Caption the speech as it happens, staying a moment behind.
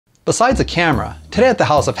Besides a camera, today at the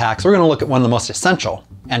House of Hacks we're going to look at one of the most essential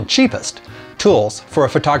and cheapest tools for a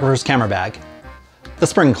photographer's camera bag, the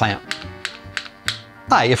spring clamp.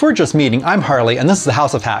 Hi, if we're just meeting, I'm Harley and this is the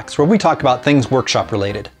House of Hacks, where we talk about things workshop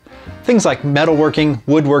related. Things like metalworking,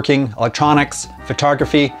 woodworking, electronics,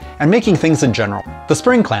 photography, and making things in general. The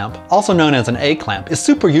spring clamp, also known as an A-clamp, is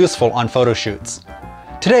super useful on photo shoots.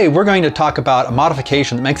 Today we're going to talk about a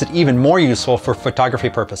modification that makes it even more useful for photography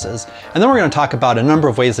purposes, and then we're going to talk about a number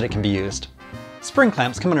of ways that it can be used. Spring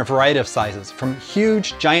clamps come in a variety of sizes, from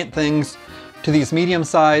huge, giant things to these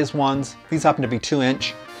medium-sized ones, these happen to be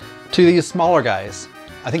 2-inch, to these smaller guys.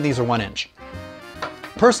 I think these are 1-inch.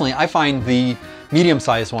 Personally, I find the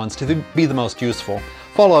medium-sized ones to be the most useful,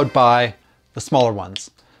 followed by the smaller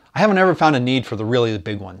ones. I haven't ever found a need for the really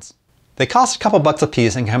big ones. They cost a couple bucks a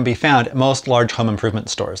piece and can be found at most large home improvement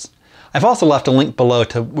stores. I've also left a link below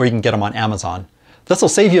to where you can get them on Amazon. This will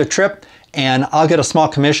save you a trip and I'll get a small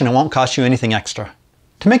commission and won't cost you anything extra.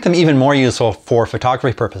 To make them even more useful for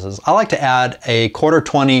photography purposes, I like to add a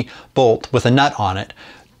 1/4-20 bolt with a nut on it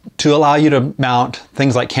to allow you to mount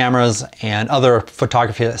things like cameras and other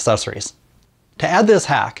photography accessories. To add this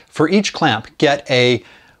hack, for each clamp, get a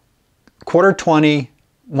 1/4-20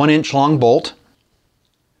 1-inch long bolt.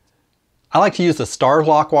 I like to use the star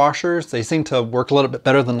lock washers. They seem to work a little bit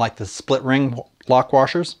better than like the split ring lock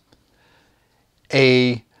washers.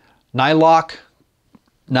 A nylock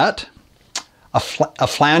nut, a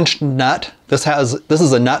flange nut. This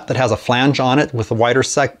is a nut that has a flange on it with a wider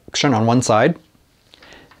section on one side.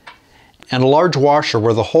 And a large washer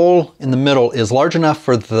where the hole in the middle is large enough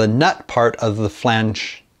for the nut part of the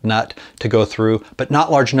flange nut to go through, but not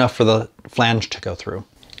large enough for the flange to go through.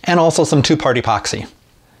 And also some 2-part epoxy.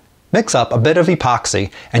 Mix up a bit of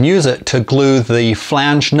epoxy and use it to glue the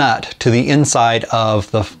flange nut to the inside of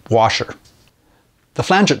the washer. The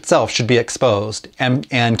flange itself should be exposed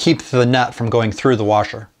and keep the nut from going through the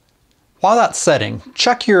washer. While that's setting,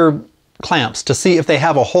 check your clamps to see if they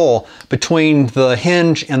have a hole between the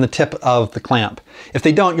hinge and the tip of the clamp. If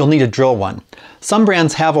they don't, you'll need to drill one. Some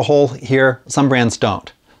brands have a hole here, some brands don't.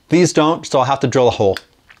 These don't, so I'll have to drill a hole.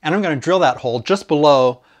 And I'm going to drill that hole just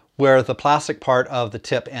below where the plastic part of the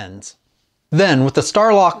tip ends. Then, with the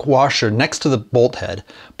Starlock washer next to the bolt head,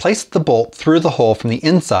 place the bolt through the hole from the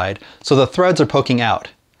inside so the threads are poking out.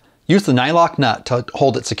 Use the nylock nut to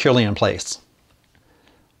hold it securely in place.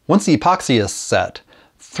 Once the epoxy is set,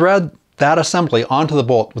 thread that assembly onto the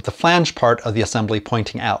bolt with the flange part of the assembly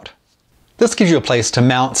pointing out. This gives you a place to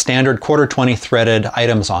mount standard 1/4-20 threaded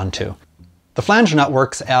items onto. The flange nut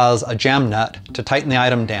works as a jam nut to tighten the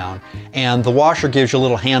item down, and the washer gives you a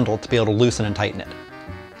little handle to be able to loosen and tighten it.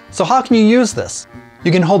 So how can you use this?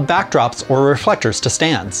 You can hold backdrops or reflectors to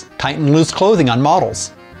stands, tighten loose clothing on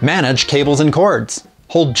models, manage cables and cords,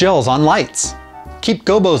 hold gels on lights, keep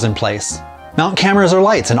gobos in place, mount cameras or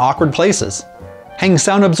lights in awkward places, hang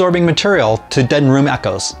sound-absorbing material to deaden room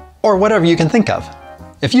echoes, or whatever you can think of.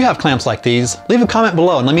 If you have clamps like these, leave a comment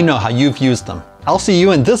below and let me know how you've used them. I'll see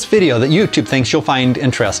you in this video that YouTube thinks you'll find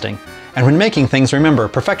interesting. And when making things, remember,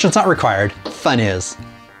 perfection's not required, fun is.